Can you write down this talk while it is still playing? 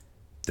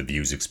The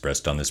views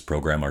expressed on this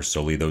program are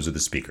solely those of the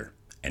speaker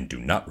and do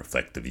not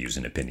reflect the views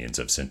and opinions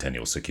of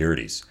Centennial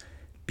Securities.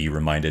 Be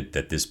reminded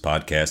that this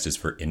podcast is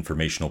for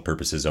informational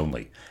purposes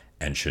only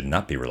and should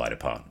not be relied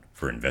upon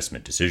for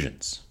investment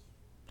decisions.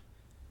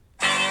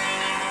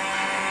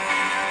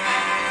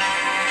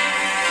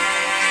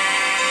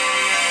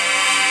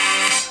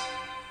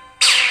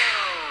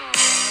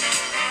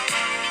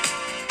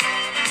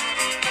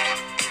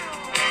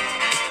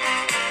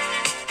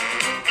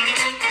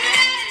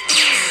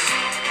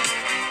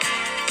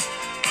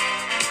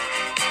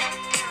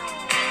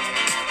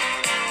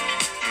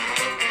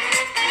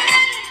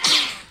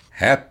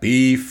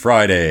 Happy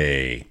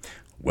Friday!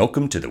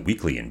 Welcome to the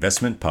Weekly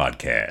Investment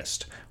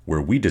Podcast, where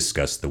we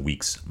discuss the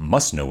week's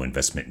must-know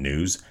investment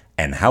news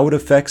and how it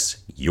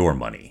affects your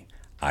money.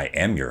 I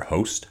am your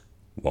host,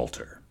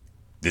 Walter.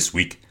 This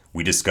week,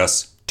 we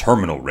discuss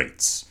terminal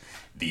rates,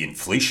 the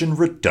Inflation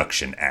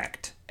Reduction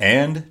Act,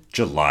 and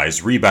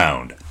July's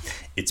rebound.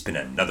 It's been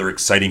another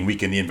exciting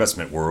week in the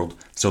investment world,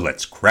 so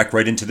let's crack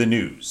right into the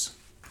news.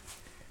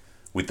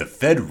 With the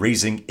Fed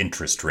raising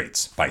interest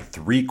rates by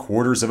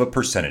 0.75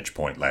 percentage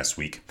point last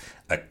week,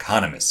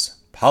 economists,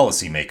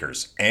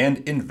 policymakers,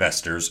 and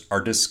investors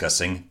are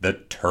discussing the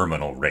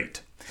terminal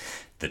rate.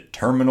 The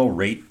terminal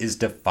rate is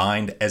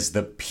defined as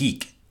the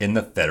peak in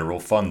the federal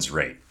funds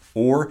rate,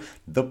 or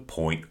the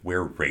point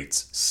where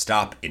rates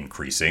stop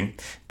increasing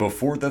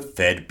before the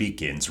Fed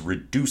begins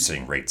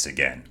reducing rates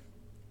again.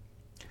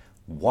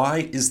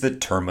 Why is the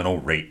terminal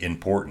rate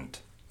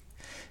important?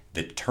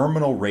 The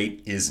terminal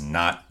rate is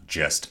not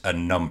just a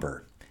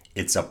number.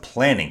 It's a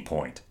planning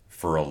point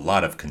for a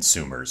lot of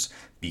consumers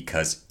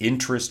because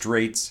interest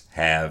rates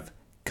have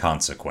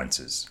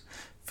consequences.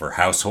 For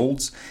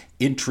households,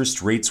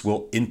 interest rates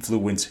will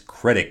influence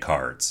credit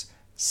cards,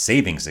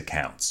 savings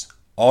accounts,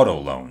 auto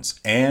loans,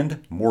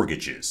 and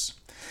mortgages.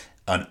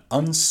 An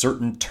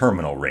uncertain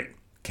terminal rate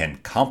can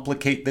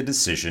complicate the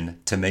decision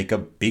to make a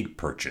big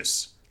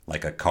purchase,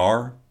 like a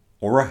car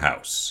or a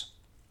house.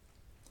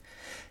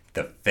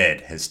 The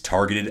Fed has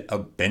targeted a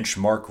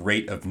benchmark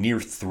rate of near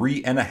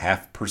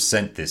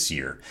 3.5% this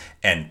year,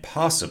 and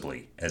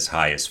possibly as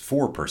high as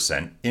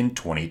 4% in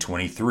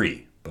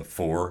 2023,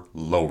 before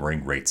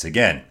lowering rates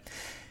again.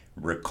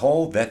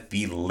 Recall that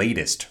the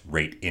latest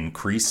rate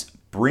increase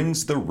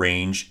brings the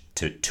range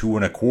to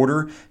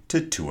 2.25% to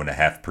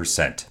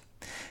 2.5%.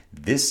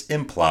 This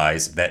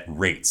implies that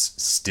rates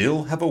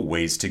still have a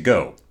ways to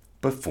go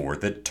before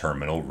the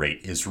terminal rate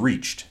is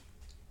reached.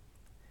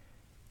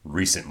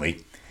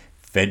 Recently,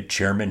 Fed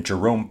Chairman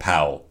Jerome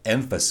Powell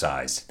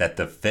emphasized that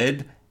the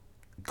Fed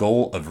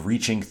goal of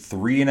reaching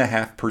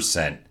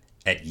 3.5%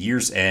 at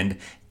year's end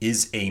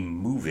is a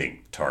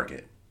moving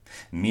target,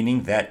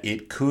 meaning that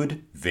it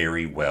could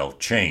very well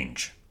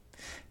change.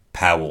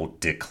 Powell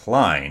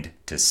declined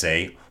to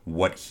say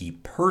what he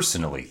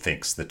personally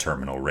thinks the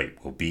terminal rate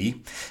will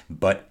be,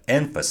 but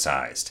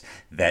emphasized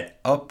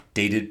that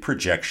updated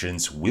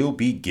projections will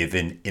be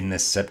given in the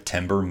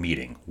September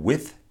meeting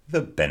with the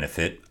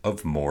benefit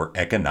of more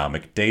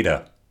economic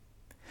data.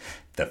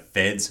 The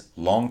Fed's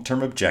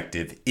long-term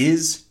objective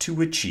is to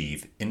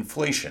achieve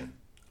inflation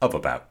of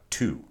about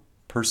 2%.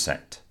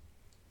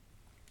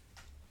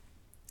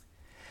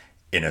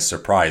 In a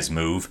surprise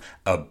move,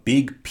 a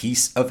big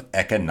piece of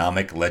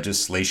economic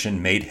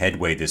legislation made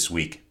headway this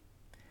week.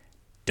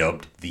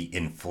 Dubbed the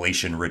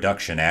Inflation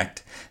Reduction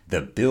Act,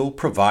 the bill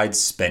provides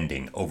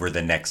spending over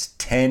the next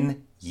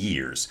 10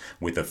 years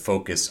with a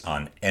focus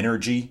on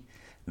energy,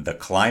 the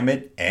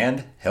climate,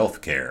 and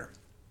healthcare.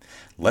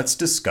 Let's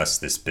discuss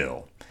this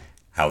bill,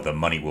 how the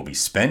money will be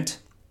spent,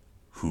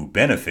 who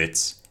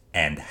benefits,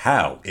 and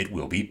how it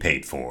will be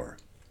paid for.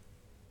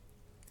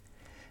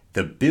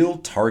 The bill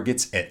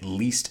targets at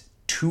least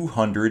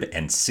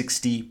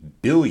 $260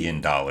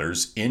 billion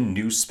in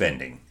new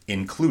spending,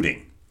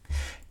 including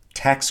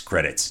tax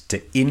credits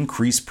to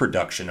increase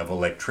production of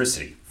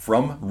electricity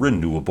from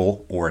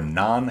renewable or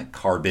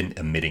non-carbon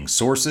emitting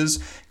sources,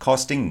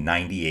 costing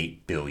 $98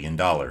 billion.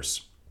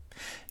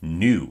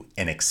 New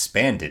and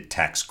expanded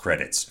tax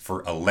credits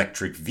for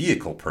electric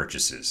vehicle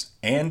purchases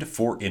and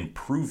for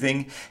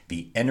improving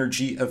the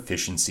energy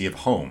efficiency of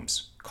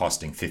homes,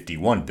 costing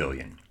 $51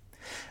 billion.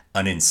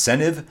 An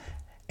incentive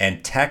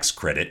and tax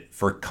credit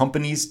for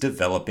companies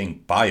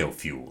developing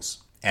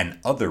biofuels and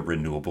other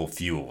renewable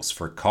fuels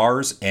for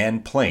cars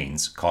and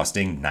planes,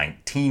 costing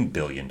 $19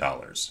 billion.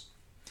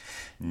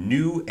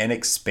 New and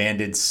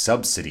expanded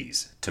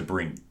subsidies to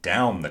bring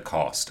down the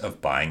cost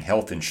of buying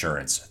health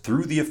insurance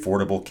through the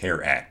Affordable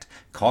Care Act,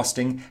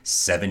 costing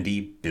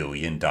 $70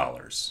 billion.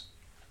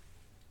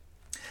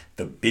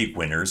 The big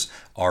winners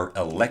are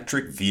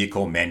electric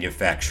vehicle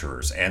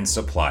manufacturers and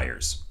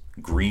suppliers,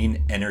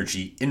 green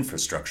energy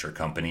infrastructure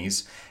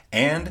companies,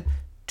 and,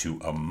 to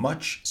a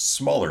much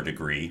smaller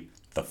degree,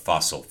 the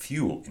fossil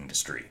fuel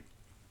industry.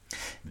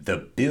 The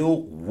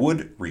bill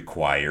would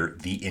require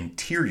the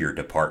Interior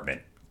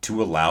Department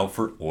to allow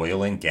for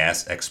oil and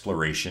gas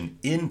exploration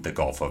in the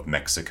Gulf of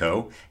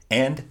Mexico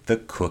and the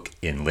Cook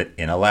Inlet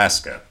in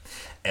Alaska,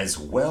 as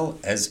well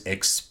as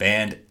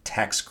expand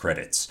tax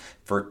credits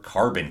for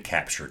carbon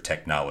capture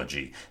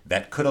technology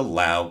that could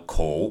allow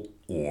coal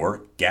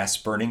or gas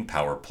burning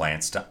power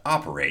plants to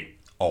operate,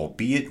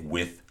 albeit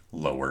with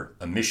lower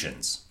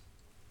emissions.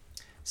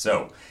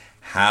 So,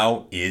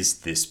 how is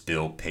this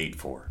bill paid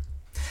for?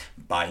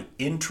 By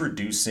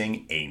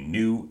introducing a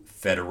new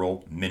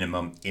federal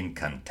minimum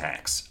income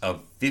tax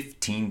of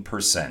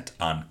 15%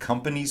 on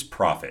companies'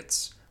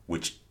 profits,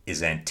 which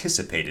is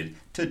anticipated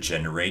to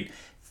generate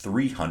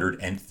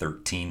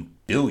 $313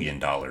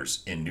 billion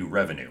in new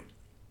revenue.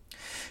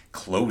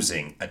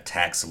 Closing a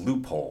tax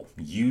loophole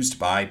used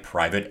by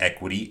private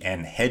equity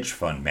and hedge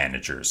fund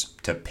managers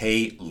to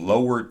pay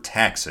lower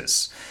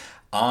taxes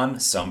on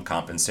some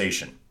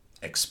compensation,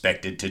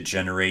 expected to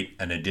generate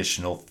an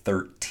additional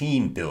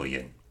 $13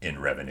 billion in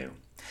revenue.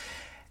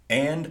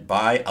 And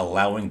by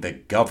allowing the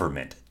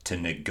government to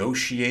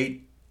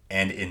negotiate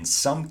and in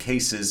some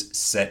cases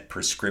set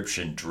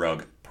prescription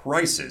drug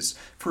prices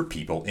for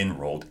people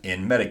enrolled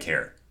in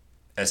Medicare.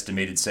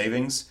 Estimated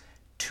savings,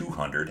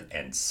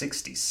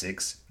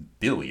 $266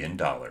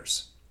 billion.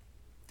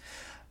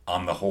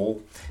 On the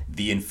whole,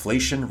 the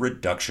Inflation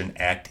Reduction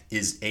Act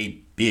is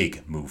a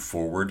big move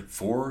forward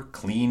for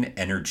clean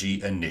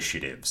energy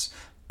initiatives.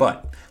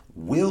 But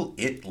will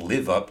it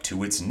live up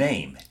to its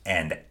name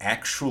and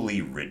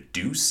actually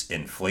reduce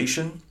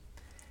inflation?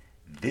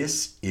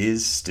 This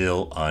is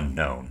still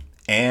unknown,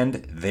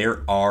 and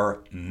there are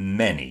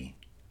many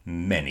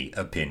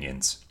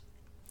opinions.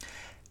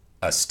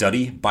 A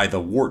study by the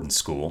Wharton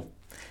School,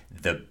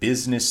 the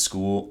business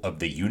school of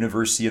the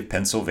University of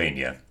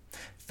Pennsylvania,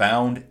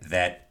 found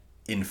that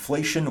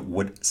inflation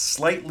would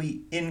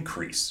slightly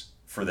increase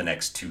for the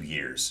next 2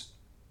 years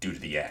due to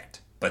the act,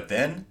 but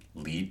then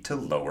lead to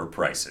lower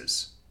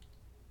prices.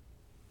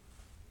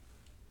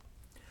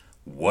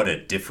 What a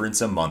difference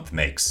a month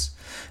makes.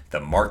 The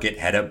market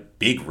had a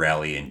big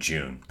rally in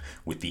June,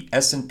 with the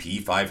S&P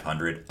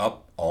 500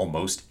 up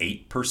almost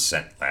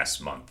 8% last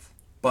month.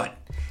 But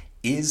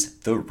is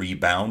the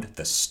rebound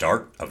the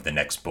start of the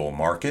next bull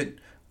market,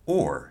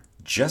 or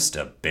just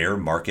a bear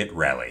market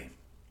rally?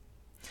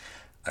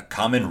 A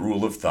common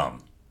rule of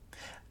thumb: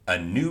 a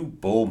new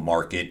bull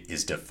market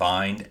is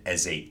defined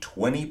as a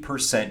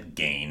 20%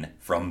 gain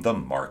from the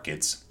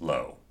market's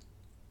low.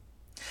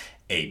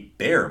 A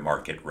bear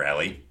market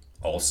rally,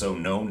 also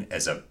known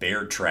as a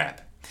bear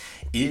trap,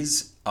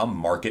 is a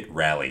market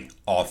rally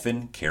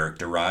often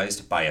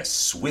characterized by a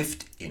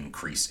swift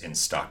increase in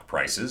stock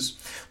prices,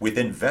 with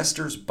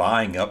investors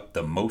buying up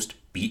the most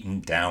beaten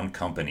down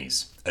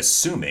companies,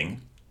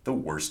 assuming the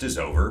worst is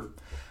over,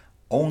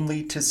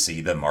 only to see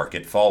the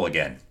market fall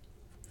again.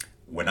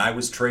 When I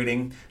was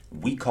trading,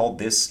 we called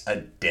this a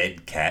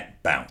dead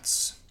cat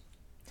bounce.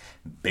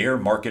 Bear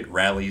market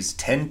rallies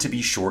tend to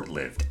be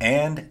short-lived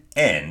and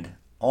end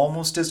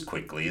almost as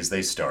quickly as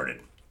they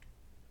started.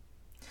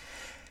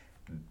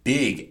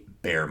 Big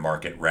bear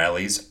market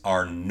rallies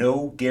are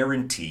no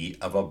guarantee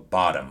of a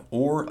bottom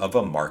or of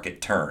a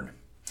market turn.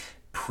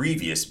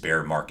 Previous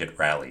bear market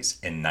rallies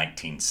in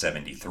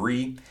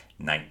 1973,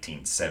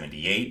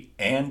 1978,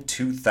 and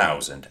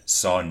 2000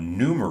 saw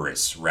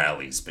numerous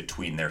rallies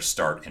between their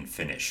start and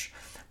finish,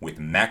 with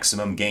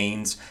maximum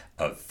gains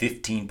of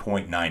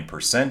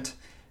 15.9%,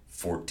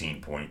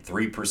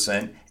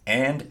 14.3%,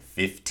 and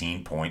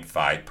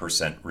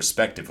 15.5%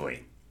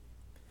 respectively.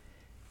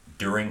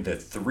 During the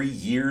 3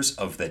 years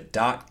of the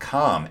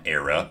dot-com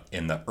era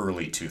in the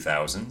early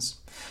 2000s,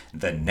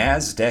 the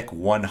NASDAQ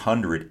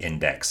 100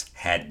 index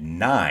had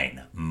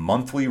 9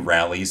 monthly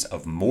rallies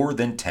of more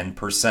than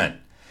 10%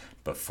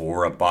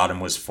 before a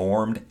bottom was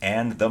formed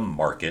and the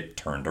market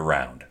turned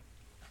around.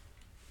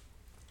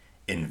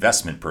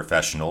 Investment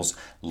professionals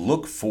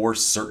look for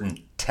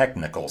certain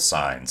technical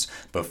signs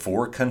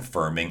before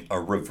confirming a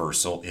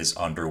reversal is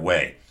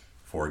underway.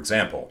 For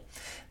example,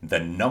 the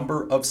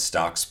number of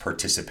stocks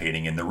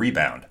participating in the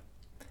rebound,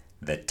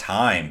 the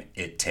time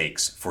it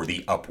takes for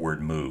the upward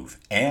move,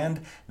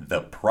 and the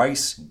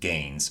price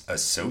gains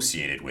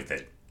associated with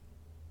it.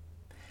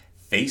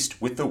 Faced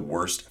with the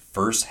worst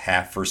first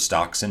half for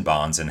stocks and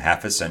bonds in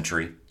half a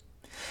century,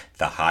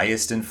 the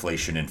highest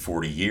inflation in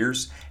 40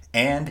 years,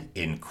 and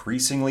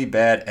increasingly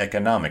bad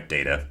economic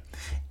data,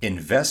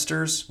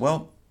 investors,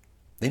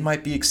 they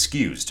might be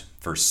excused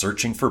for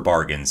searching for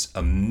bargains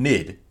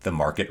amid the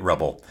market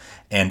rubble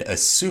and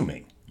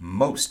assuming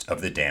most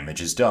of the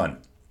damage is done.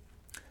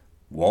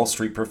 Wall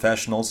Street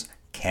professionals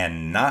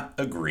cannot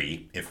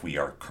agree if we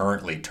are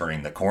currently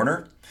turning the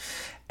corner,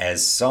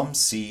 as some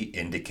see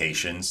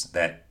indications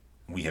that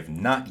we have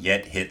not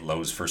yet hit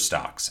lows for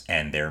stocks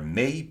and there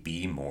may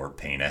be more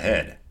pain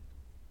ahead.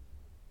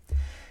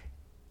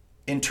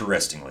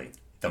 Interestingly,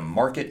 the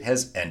market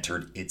has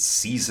entered its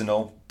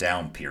seasonal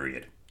down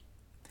period.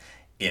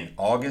 In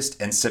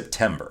August and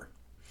September,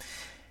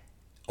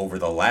 over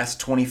the last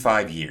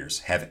 25 years,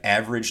 have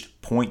averaged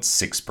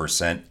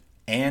 0.6%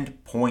 and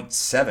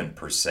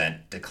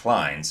 0.7%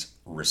 declines,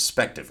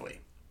 respectively.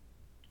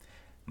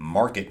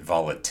 Market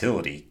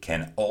volatility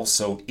can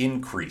also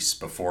increase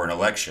before an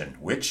election,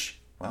 which,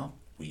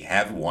 we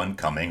have one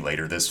coming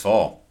later this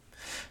fall.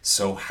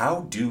 So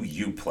how do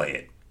you play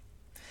it?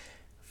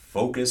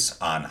 Focus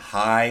on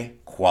high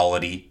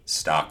quality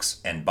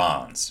stocks and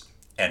bonds,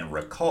 and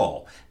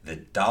recall the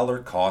dollar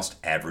cost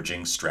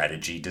averaging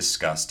strategy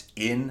discussed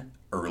in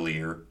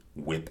earlier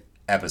WHIP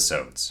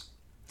episodes.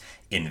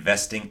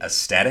 Investing a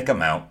static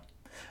amount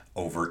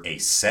over a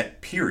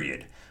set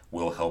period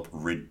will help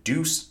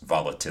reduce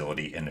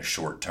volatility in the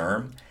short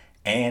term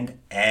and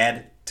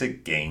add to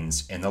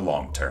gains in the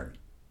long term.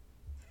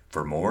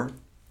 For more,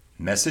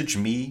 message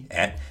me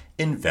at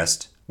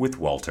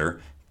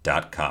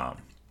investwithwalter.com.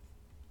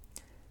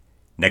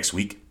 Next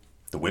week,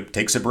 the whip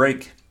takes a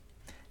break.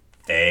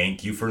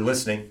 Thank you for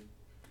listening,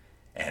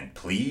 and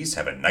please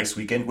have a nice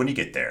weekend when you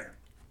get there.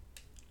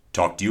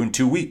 Talk to you in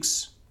 2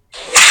 weeks.